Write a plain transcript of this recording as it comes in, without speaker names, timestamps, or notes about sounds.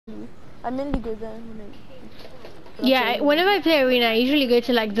I mainly go there. Yeah, whenever I play arena, I usually go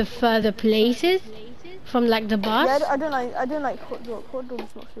to like the further places from like the bus. Yeah, I don't like hot dog. Hot dog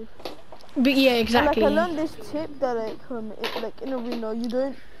is not safe. But yeah, exactly. And like I learned this tip that like in arena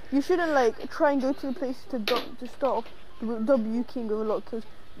you shouldn't like try and go to the places to start off with W King of a lot, because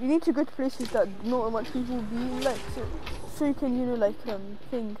you need to go to places that not much people will be like, so you can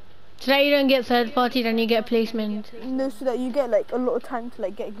thing. So that you don't get third party, then you get placement. No, so that you get like a lot of time to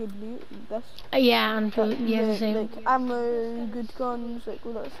like get good loot. That's yeah, and yeah, the same. Like ammo, good guns, like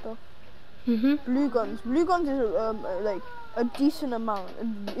all that stuff. Blue guns is like a decent amount.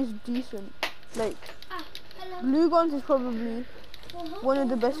 It's decent. Like blue guns is probably one of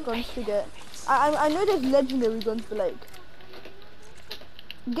the best guns to get. I know there's legendary guns, but like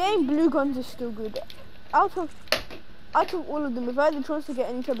getting blue guns is still good. Out of all of them, if I had the chance to get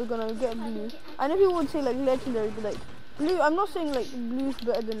any type of gun, I would get blue. I know people would say like legendary, but like blue, I'm not saying like blue is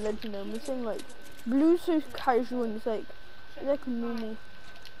better than legendary. I'm saying like blue's so casual and it's like normal.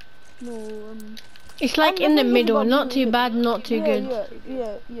 No, it's like in the middle, not too bad, not too good.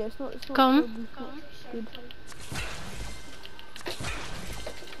 Yeah, it's not Come. Good.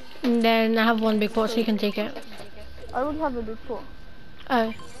 And then I have one big pot, so you can take it. I don't have a big pot.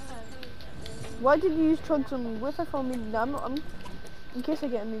 Oh. Why did you use chugs on me? What if I found mini? I'm in case I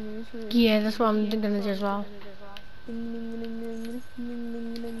get a mini. Yeah, that's what I'm gonna do as well.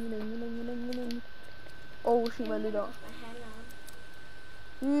 Oh shoot, my lid out.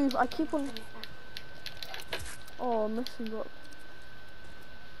 I keep on. Oh, I'm messing up.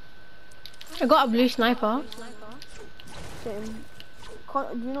 I got a blue sniper. Same.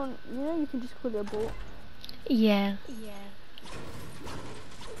 You know you can just call it a bolt. Yeah.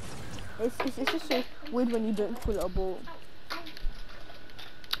 It's just so weird when you don't call it a bolt.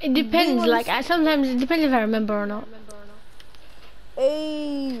 It depends. Like sometimes it depends if I remember or not.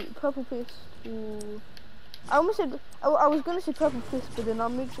 Hey, purple fist. Ooh. I almost said I was gonna say purple fist, but then I'll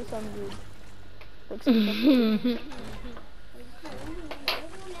make it sound good. Like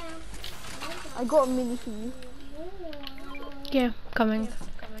I got a mini for you. Yeah, coming.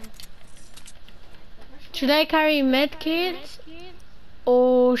 Should I carry med kits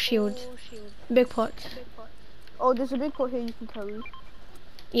or shield? Big pot. Oh, there's a big pot here you can carry.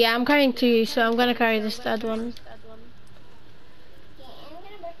 Yeah, I'm carrying 2, so I'm gonna carry this third one.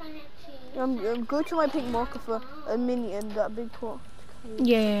 Go to my pink marker for a mini and that big pot.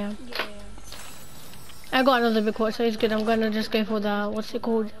 Yeah. I got another big pot, so it's good. I'm gonna just go for the, what's it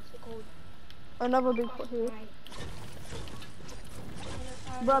called? Another big pot here.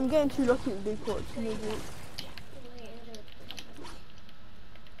 But I'm getting too lucky with big pots. Maybe.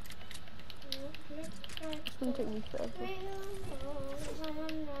 It's gonna take me forever.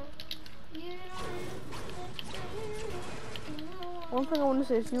 One thing I want to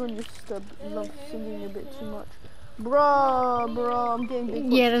say is you and your sister love singing a bit too much. Bruh, I'm getting big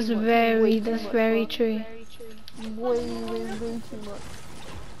pots. Yeah, that's very true. Way too much.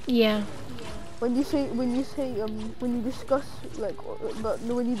 Yeah. When you discuss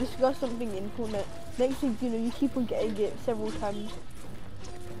something in Fortnite, next thing you know, you keep on getting it several times.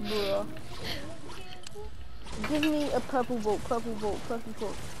 Bruh. Give me a purple bolt.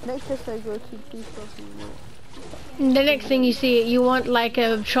 Next test I go to, please purple bolt. The next thing you see, you want like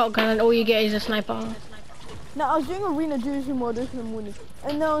a shotgun and all you get is a sniper. Now I was doing arena duty models in the morning,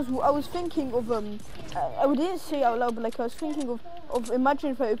 and I was thinking of I didn't say it out loud, but like I was thinking of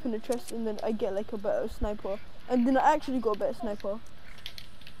imagine if I open a chest and then I get like a better sniper, and then I actually got a better sniper.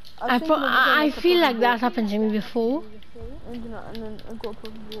 I feel like that happened to me before. And then I got a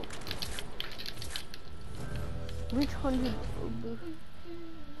purple bolt. Reach 100.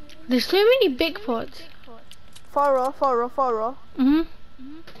 There's so many big pots. Farah.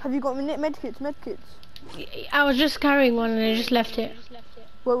 Have you got medkits? I was just carrying one and I just left it.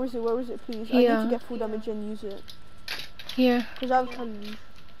 Where is it, please? Here. I need to get full damage and use it. Here. Because I have a challenge.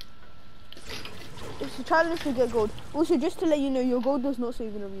 It's a challenge to get gold. Also, just to let you know, your gold does not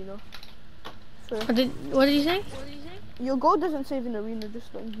save in arena. So, what did you say? Your gold doesn't save in arena,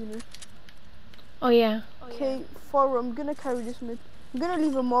 just like you know. Oh yeah. Okay, Farah, I'm gonna carry this mid. I'm gonna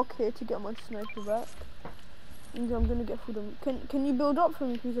leave a mark here to get my sniper back. And I'm gonna get full damage. Can you build up for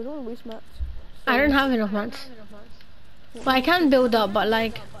me, please? I don't want to waste mats. I don't have enough mats. Well, I can build up, but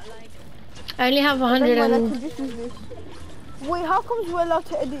like I only have 100 I and... can just use this. Wait, how comes we're allowed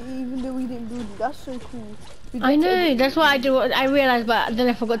to edit even though we didn't build it? That's so cool. I know, that's what I do. I realized, but then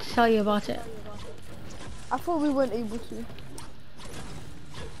I forgot to tell you about it. I thought we weren't able to.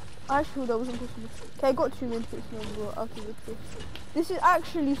 I thought that wasn't possible. Okay, I got 2 medkits now, bro, out of the chest. This is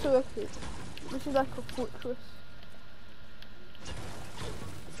actually so epic. This is like a fortress.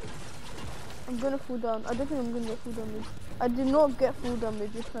 I'm gonna fall down. I don't think I'm gonna get full damage. I did not get full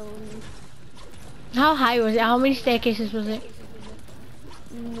damage this time on you. How high was it? How many staircases was it?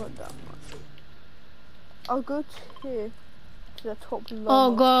 Not that much. I'll go to here. To the top llama.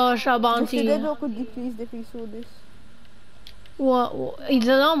 Oh gosh, our bounty. Mr. Deadlock would be pleased if he saw this. What? It's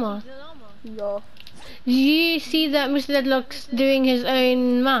a llama? Yeah. Did you see that Mr. Deadlock's doing his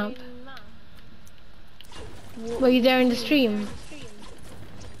own map? What? Were you there in the stream?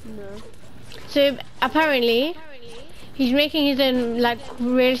 No. So apparently, he's making his own like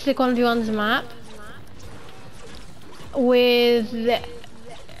realistic 1v1's map with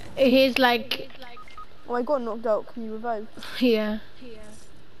his like. Oh, I got knocked out. Can you revive? Yeah.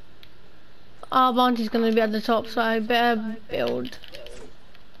 Our bounty's gonna be at the top, so I better build.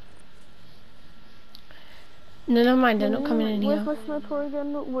 No, never mind. They're not coming in Where's here. my sniper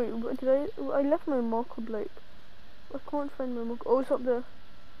again? No, wait, did I left my marker, Blake. I can't find my marker. Oh, it's up there.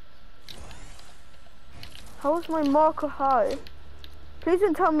 How is my marker high? Please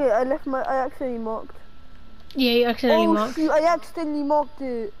don't tell me I accidentally marked. Yeah, you accidentally marked. Oh shoot, I accidentally marked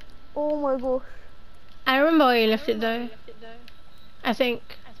it. Oh my gosh. I remember where you left it though. I think.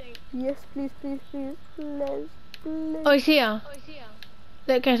 Yes, please, please, please, please, please. Oh, it's here.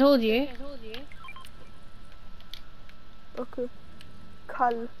 Look, I told you. Okay.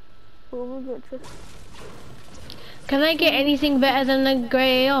 Cal. Oh, we'll get you. Can I get anything better than the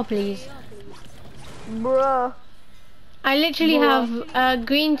grey AR, please? Bruh. I literally have a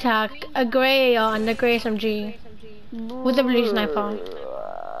green tac, a grey AR, and a grey SMG with a blue sniper.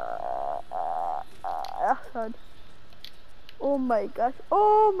 That's sad. Oh my gosh.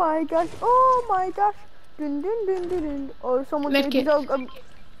 Oh my gosh. Oh my gosh. Dun dun dun dun dun. Oh, someone said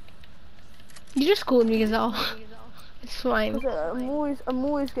You just called me Gazelle. It's fine. I'm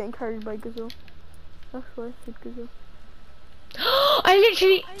always getting carried by Gazelle. That's why I said Gazelle.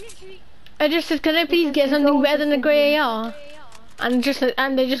 I just said, can I please get something better than the grey AR? And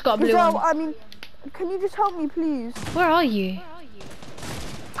they just got a blue Gazelle, one. I mean, can you just help me, please? Where are you?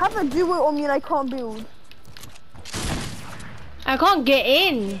 Have a duo on me and I can't build. I can't get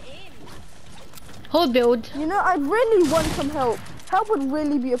in. Hold build. You know, I really want some help. Help would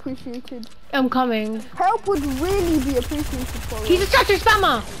really be appreciated. I'm coming. Help would really be appreciated for us. He's a structure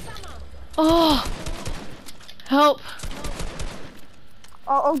spammer. Oh, help.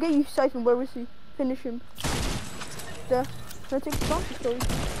 I'll get you Siphon. Where is he? Finish him. There. Can I take the bomb?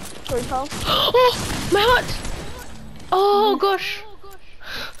 Sorry, pal. Oh, my heart. Oh gosh.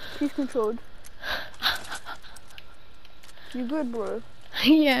 He's controlled. You good, bro?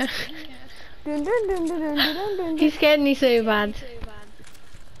 Yeah. Dun, dun, dun, dun, dun, dun, dun, dun. He scared me so bad.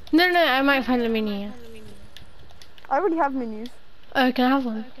 No, I might find a mini. I already have menus. Oh, can I have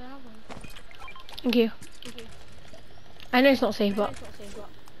one? Thank you. I know it's not safe, but.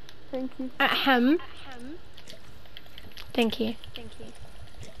 Thank you. Ahem. Thank you.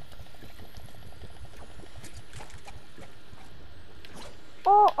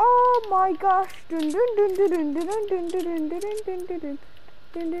 Oh my gosh. Dun dun dun dun dun dun dun dun dun dun dun dun dun dun.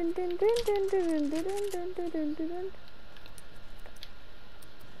 Dun dun dun dun dun dun dun dun dun dun dun dun.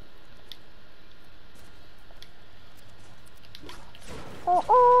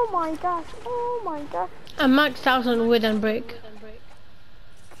 Oh my gosh. Oh my gosh. I'm maxed out on wood and brick.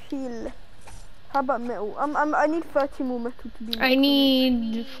 Chill. How about metal? I need 30 more metal to be. I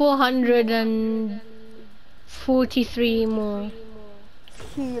need 443 more.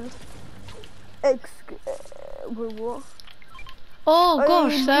 Chill. Wait, what? Oh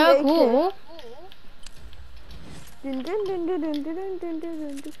gosh, so cool. Dun, dun, dun, dun, dun, dun, dun,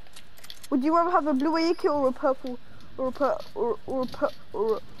 dun, dun. Would you rather have a blue AK or a purple, a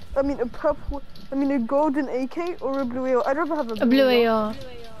golden AK or a blue AR? I'd rather have a blue AR.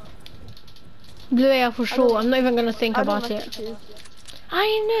 Blue AR for sure. I'm not even gonna think about it. I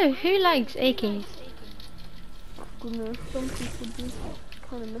know, who likes AKs? Goodness, some people do.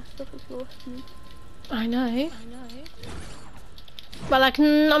 Kind of messed up if you ask me. I know. But like,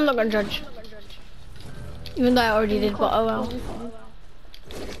 I'm not gonna judge. Even though I already did, but oh well.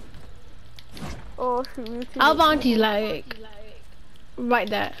 Oh shoot, our bounty's like right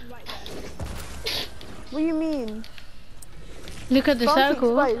there. What do you mean? Look at the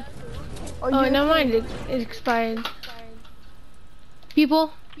circle. Expired. Oh, never mind, it expired.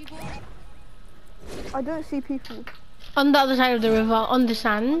 People? I don't see people. On the other side of the river, on the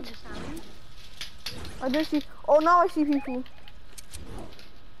sand. I don't see. Oh, now I see people.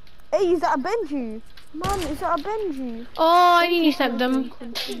 Hey, is that a Benji? Man, is that a Benji? Oh, I need to step them.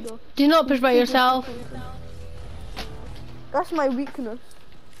 Do not push by yourself. That's my weakness.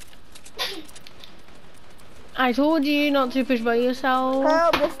 I told you not to push by yourself.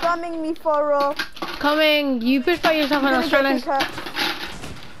 Help, they're spamming me for Coming, you push by yourself and I was trying to...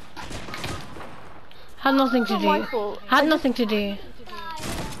 Had nothing to do. Had nothing to do.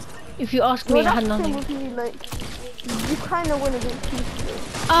 If you ask me, I had nothing. With me, like, you kind of win against people.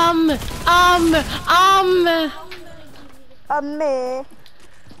 Me.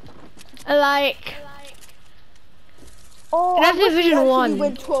 Like... Oh, that's Division 1. We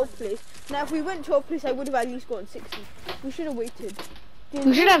went 12th place. Now, if we went 12th place, I would have at least gotten 60. We should have waited.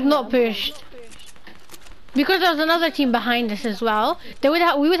 We should have not pushed. Because there was another team behind us as well. They would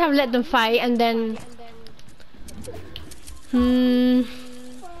have, we would have let them fight and then...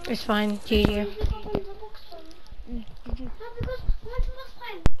 It's fine, GG.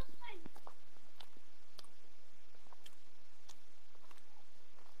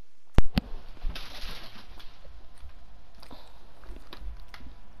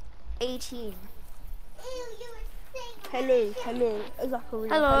 Hello, Zachary.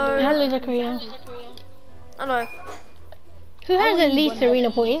 Hello, Zachariah. Hello. Who has at least arena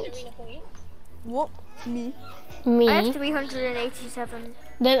points? What? Me. Me. I have 387.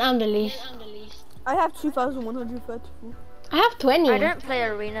 Then I'm the least. I have 2,134. I have 20. I don't play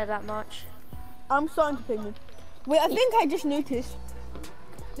arena that much. I'm starting to play mid. Wait, I think I just noticed.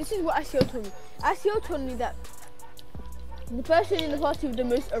 This is what Asio told me. Asio told me that the person in the party with the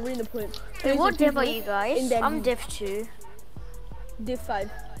most arena points. Wait, what div are you guys? I'm div 2. Div 5.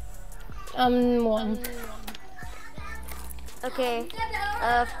 1. Okay.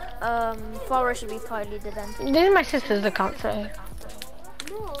 Forest should be part leader then. This is my sister's account, so.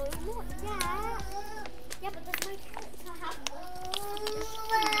 No, not yet. Yeah, but that's my character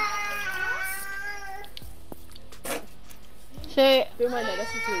So,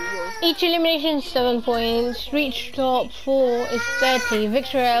 that's each elimination is 7 points. Reach top 4 is 30.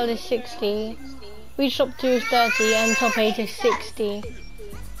 Victory royale is 60. Reach top 2 is 30, and top 8 is 60.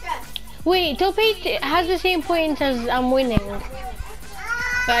 Wait, top 8 has the same points as I'm winning.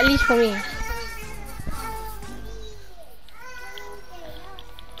 But at least for me.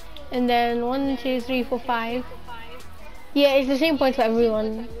 And then 1, 2, 3, 4, 5. Yeah, it's the same points for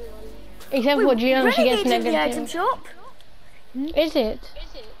everyone. Except for Gina, she gets Renegade in the item negative. shop? Is it?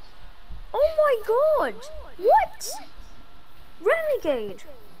 Oh my god! What? Renegade!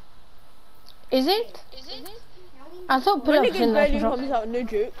 Is it? I thought pull-ups in the shop. comes out, no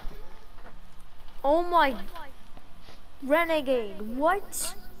joke. Oh my... Renegade,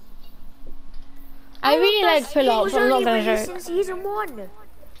 what? I really like pull-ups, I'm not gonna joke. Since season 1.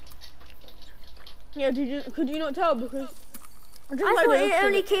 Yeah, could you not tell? Because I thought it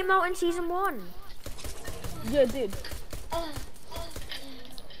only came out in season 1. Yeah, it did.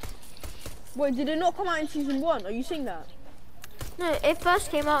 Wait, did it not come out in season 1? Are you saying that? No, it first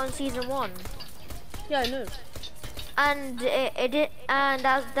came out in season 1. Yeah, I know. And it did, and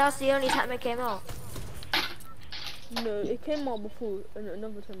that's the only time it came out. No, it came out before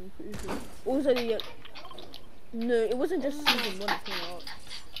another time. I'm pretty sure. Also, no, it wasn't just season 1 that came out.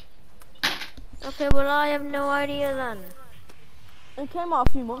 Okay, well I have no idea then. It came out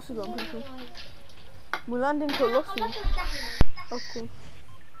a few months ago, I'm pretty sure. We're landing Colossus. Of course.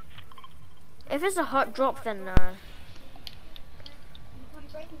 If it's a hot drop, then no.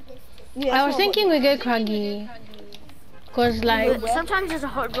 Yeah, I was thinking we go Craggy. Cause like... But sometimes there's a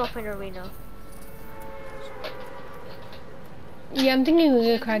hot drop in arena. Yeah, I'm thinking we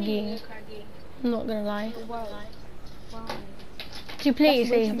go Craggy. I'm not gonna lie. To play it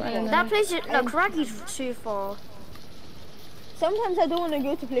safe, I don't know. That place is, no, Craggy's too far. Sometimes I don't want to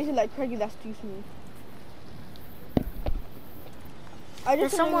go to places like Craggy that's too small.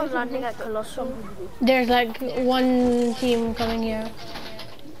 There's someone landing at Colossal. There's like one team coming here.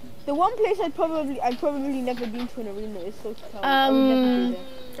 The one place I'd probably never been to an arena is so town.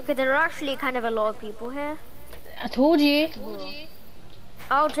 Okay, there are actually kind of a lot of people here. I told you.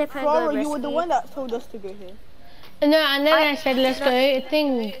 I'll dip and Flora, go you were the risky. one that told us to go here. No, and then I said let's go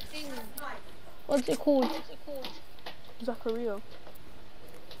thing. What's it called? Zachariah.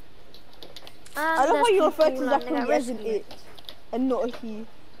 And I love there's how you refer people to landing at Zachary as an rescue. it and not a he.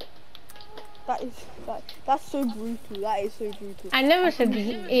 That's so brutal. That is so brutal. I never said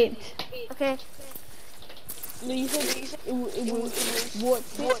it. Okay. No, you said it was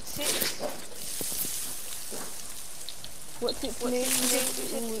what's it? What's its name?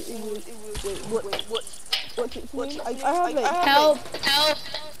 What's its name? I have like Help!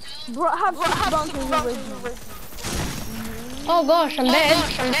 Bro, I have bouncers already. Oh gosh, I'm dead.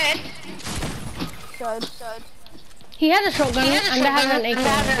 Sad. He had a shotgun and I have an AK.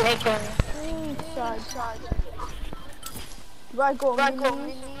 Sad. Right, go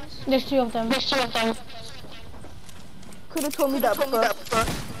on. There's 2 of them. could have told me that first.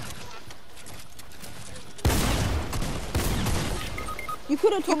 You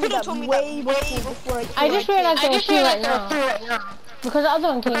could have told me that way before I just realized there was two right now. Because the other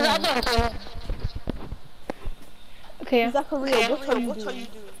one came in. Okay. Zachariah, what are you doing?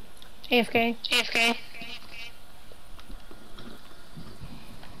 AFK.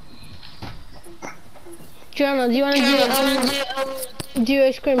 Joanna, do you want to do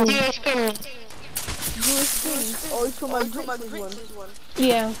a scrimmage? Do a screen? Or to my one?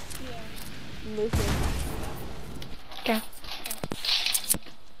 Yeah. Listen. Okay.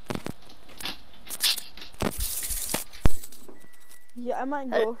 Yeah, I might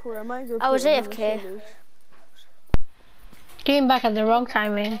go for it. I was AFK. Came back at the wrong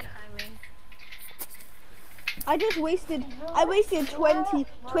timing. I wasted 20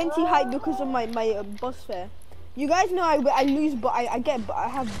 hype because of my bus fare. You guys know I lose, but I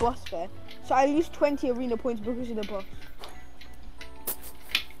have bus fare, so I lose 20 arena points because of the bus.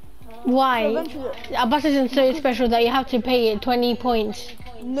 Why? So a bus isn't so special that you have to pay it 20 points.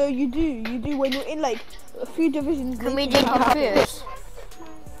 No, you do when you're in like a few divisions. Can we do computers?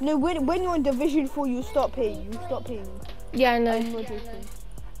 No, when you're in Division 4, you stop paying. Yeah, I know.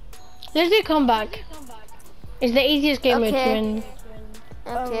 Let's do comeback. It's the easiest game mode to win.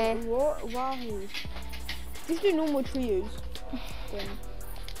 Okay. What? Wow. Let's do normal trios.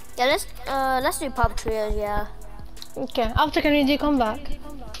 Yeah, let's do pub trios. Yeah. Okay. After, can we do comeback?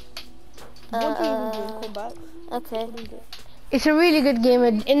 What do you do? Comeback. Okay. It's a really good game.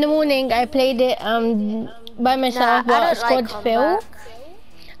 In the morning, I played it by myself, but squad failed.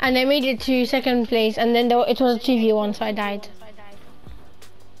 And I made it to second place, and then it was a 2v1, so I died.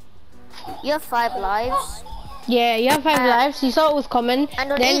 You have 5 lives. Yeah, you have 5 lives. You start with common.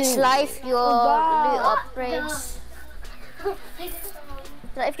 And on then each life, your loot upgrades.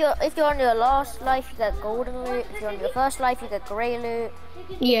 So if you're on your last life, you get golden loot. If you're on your first life, you get grey loot.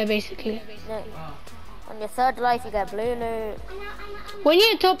 Yeah, basically. No. On your third life, you get blue loot. When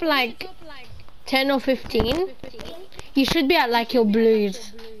you're top like 10 or 15, you should be at like your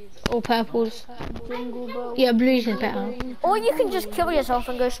blues or purples. Yeah, blues is better. Or you can just kill yourself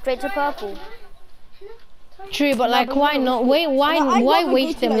and go straight to purple. True, but like why not? Why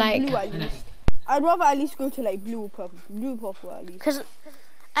waste them like? I'd rather at least go to like blue or purple. Blue or purple at least. Because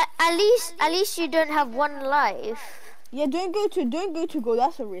at least you don't have 1 life. Yeah, don't go to gold.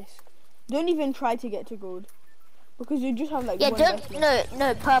 That's a risk. Don't even try to get to gold, because you just have like one life.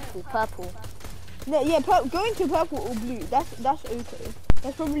 No, purple. No, yeah, going to purple or blue. That's okay.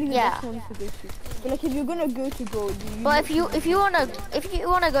 That's probably the best one to go to. But like if you're gonna go to gold, but if you wanna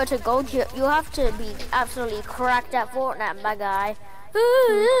go to gold, you have to be absolutely cracked at Fortnite, my guy.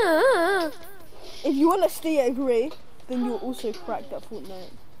 If you wanna stay at grey, then you're also cracked at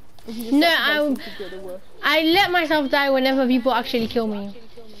Fortnite. No, I let myself die whenever people actually kill me.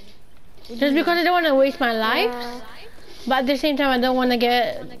 Just because I don't want to waste my life, but at the same time I don't want to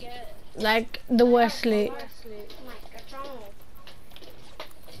get like the worst loot.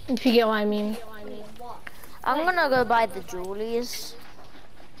 If you get what I mean. I'm gonna go buy the jewelries.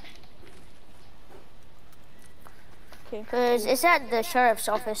 Because it's at the sheriff's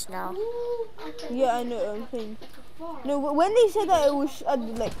office now. Yeah, I know, I'm saying. No, when they said that it was at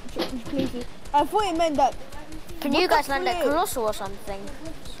like places, I thought it meant that. Can you guys land at Colossal or something?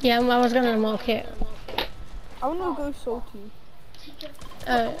 Yeah, I was gonna mark it. I wanna go salty.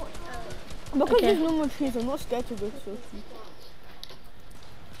 Because Okay. there's normal trees, I'm not scared to go salty.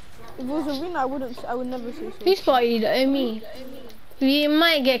 If it was arena, I would never say salty. Who spotted you? Me. We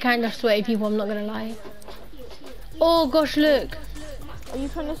might get kind of sweaty people, I'm not gonna lie. Oh gosh, look. Are you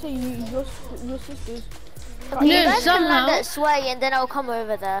trying to say your sisters? No, you guys somehow. can land at Sway and then I'll come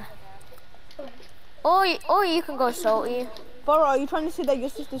over there. Or you can go salty. Farah, are you trying to say that your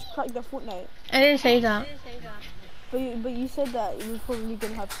sisters cracked the Fortnite? I didn't say that. But you said that we're probably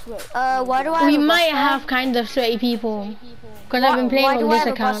gonna have sweat. Why do I? We might have kind of sweaty people. Because I've been playing on this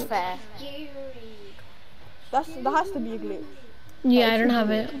account. That has to be a glitch. Yeah, I don't have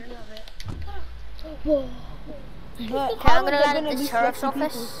it. I'm gonna land at the sheriff's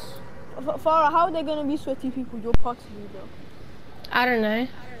office. Farah, how are they gonna be sweaty people? You're part of me though. I don't know.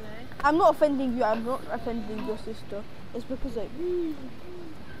 I'm not offending you. I'm not offending your sister. It's because like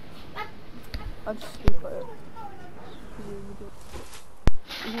I'll just speak for it.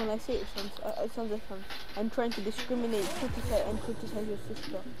 When I say it sounds like I'm trying to discriminate, criticize your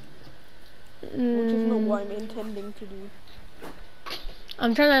sister, which is not what I'm intending to do.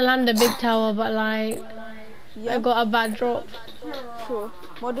 I'm trying to land a big tower, but like I got a bad drop. Sure.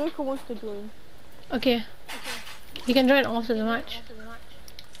 Moderica wants to join. Okay. You can join after the match.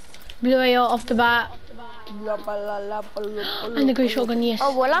 Blue AR off the bat. And the great shotgun, yes.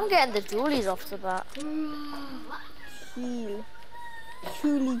 Oh well, I'm getting the Julies off the bat. Keel.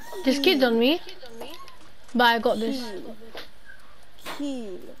 Truly There's kids on me. But I got this.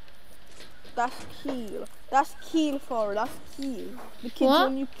 Keel. That's keel. That's keel for that's keel. The kids What?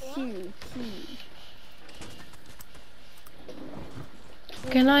 on you keel. Keel.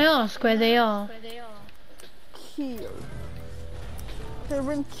 Can I ask where they are? Keel.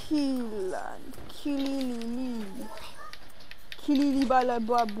 They're in Keeland. Keelili. Keelili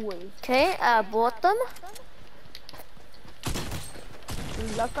Balababwe. Okay, I bought them.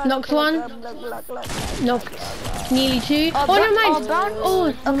 Knocked one. Knocked nearly two. Oh, never mind.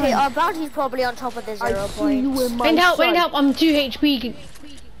 Oh, Okay, our bounty's probably on top of the 0 point. Wait, help. I'm 2 HP.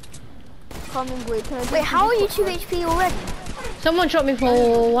 Coming, wait, can I Wait, how are you 2 HP already? Someone shot me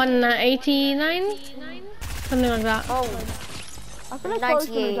for 189? Something like that. Oh, I feel like Chloe's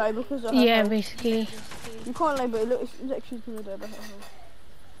gonna 98. die because of her Yeah, health. basically. You can't lie, but it looks like she's gonna die by her health.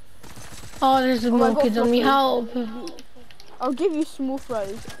 Oh, there's more God, kids on me. Help. I'll give you small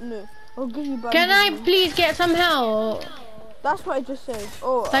fries. No, I'll give you bamboo. Can I please get some help? That's what I just said.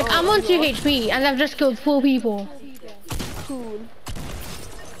 Oh, Like, I'm on 2 yeah. HP and I've just killed 4 people. Cool.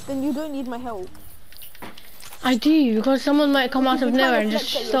 Then you don't need my help. I do, because someone might come out of You're trying nowhere to and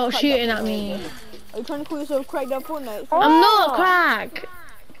just flex that start you're shooting cracked at up me. Are you trying to call yourself cracked up Fortnite? I'm not crack.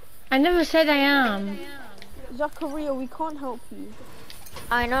 I never said I am. Zachariah, we can't help you.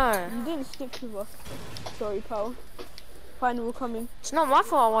 I know. You didn't stick with us. Sorry, pal. Fine, we're coming. It's not my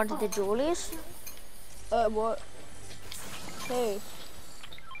fault I wanted the Julies. What? Hey.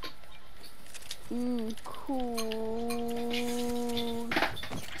 Cool.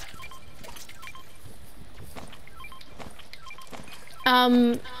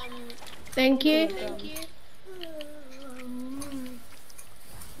 Thank you.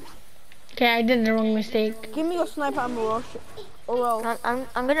 Okay, I did the wrong mistake. Give me your sniper ammo, or else, I'm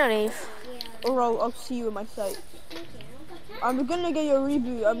gonna leave. or I'll see you in my sight. I'm gonna get your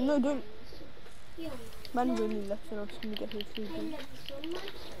reboot. No, don't. Man really left, and I'm just gonna get his reboot.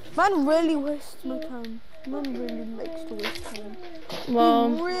 Man really wastes my time. Man really likes to waste time.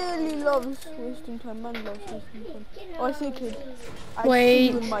 Well, He really loves wasting time. Man loves wasting time. Oh, I see a kid. I Wait.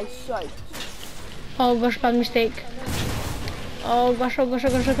 see you in my sight. oh gosh, bad mistake. Oh gosh.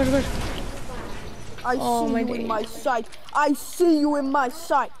 I Oh, see my you days. in my sight. I see you in my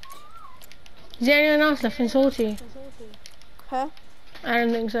sight. Is there anyone else left in Salty? Huh? I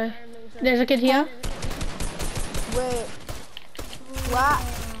don't think so. There's a kid here. Wait. What?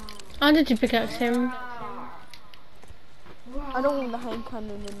 I wanted to pickaxe him. I don't want the hand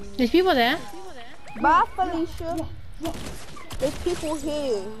cannon anymore. There's people there. Bye, Felicia. There's people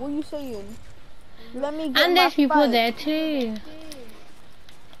here. What are you saying? Let me get And my there's people fight. there too.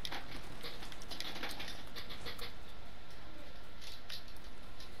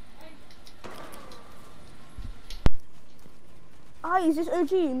 Ah, is this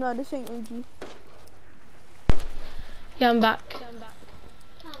OG? No, this ain't OG. Yeah, I'm back.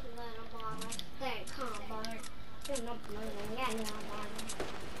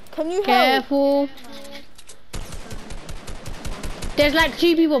 Can you help? Careful. There's like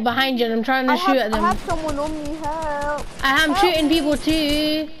 2 people behind you and I'm trying to shoot at I them. have someone on me. Help. I'm shooting people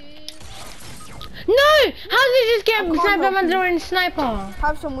too. No! How did you just get can't sniper help man you. throwing sniper?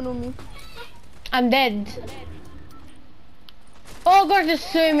 Have someone on me. I'm dead. Oh gosh, there's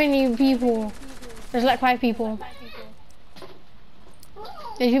so many people. There's like 5 people.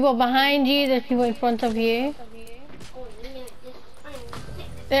 There's people behind you, there's people in front of you.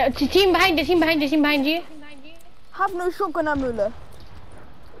 Team behind you. Have no shotgun ammo left.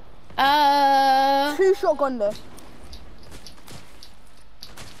 2 shotgun left.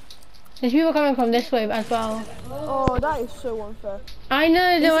 There's people coming from this way as well. Oh, that is so unfair. I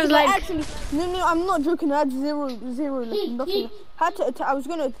know, there was like... actually, no, I'm not joking. I had zero left, nothing. Had to I was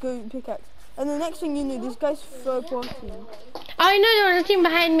gonna go pickaxe, and the next thing you know, this guy's third party. I know there was a team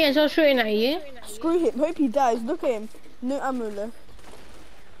behind me as well shooting at you. Screw him. Hope he dies. Look at him. No ammo left.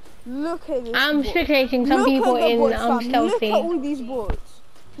 Look at this. I'm bot. spectating some Look people at the in bots, fam. stealthy. Look at all these bots.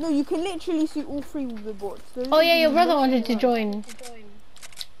 No, you can literally see all 3 of the bots. Oh yeah, your brother wanted to join.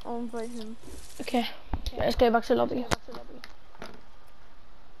 I'll invite him. Okay, let's go back to lobby.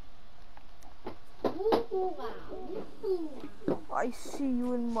 I see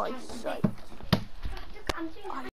you in my sight.